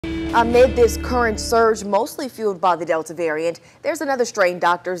Amid this current surge, mostly fueled by the Delta variant, there's another strain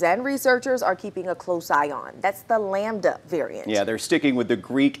doctors and researchers are keeping a close eye on. That's the Lambda variant. Yeah, they're sticking with the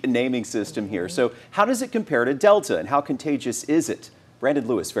Greek naming system here. So how does it compare to Delta and how contagious is it? Brandon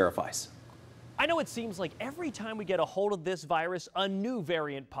Lewis verifies. I know it seems like every time we get a hold of this virus, a new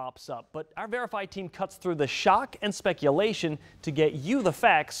variant pops up, but our Verify team cuts through the shock and speculation to get you the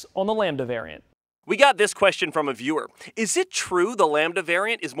facts on the Lambda variant. We got this question from a viewer. Is it true the Lambda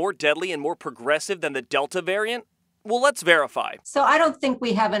variant is more deadly and more progressive than the Delta variant? Well, let's verify. So I don't think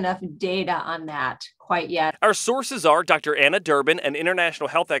we have enough data on that quite yet. Our sources are Dr. Anna Durbin, an international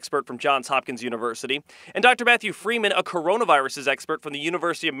health expert from Johns Hopkins University, and Dr. Matthew Freeman, a coronaviruses expert from the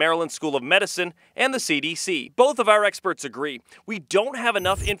University of Maryland School of Medicine and the CDC. Both of our experts agree. We don't have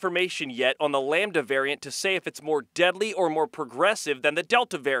enough information yet on the Lambda variant to say if it's more deadly or more progressive than the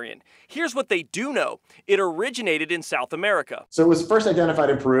Delta variant. Here's what they do know. It originated in South America. So it was first identified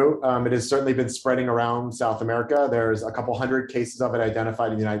in Peru. It has certainly been spreading around South America. There's a couple hundred cases of it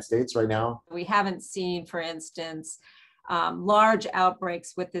identified in the United States right now. We haven't seen, for instance, large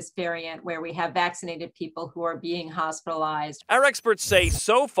outbreaks with this variant where we have vaccinated people who are being hospitalized. Our experts say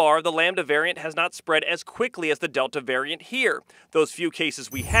so far the Lambda variant has not spread as quickly as the Delta variant here. Those few cases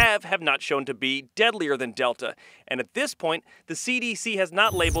we have not shown to be deadlier than Delta. And at this point, the CDC has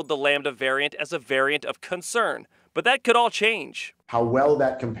not labeled the Lambda variant as a variant of concern. But that could all change. How well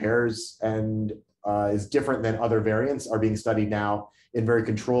that compares and is different than other variants are being studied now in very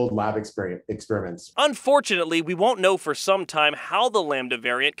controlled lab experiments. Unfortunately, we won't know for some time how the Lambda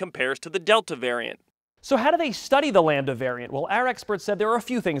variant compares to the Delta variant. So how do they study the Lambda variant? Well, our experts said there are a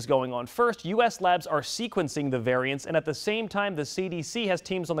few things going on. First, U.S. labs are sequencing the variants, and at the same time, the CDC has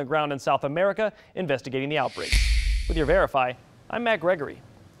teams on the ground in South America investigating the outbreak. With your Verify, I'm Matt Gregory.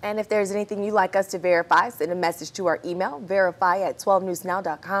 And if there's anything you'd like us to verify, send a message to our email,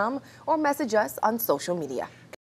 verify@12newsnow.com, or message us on social media.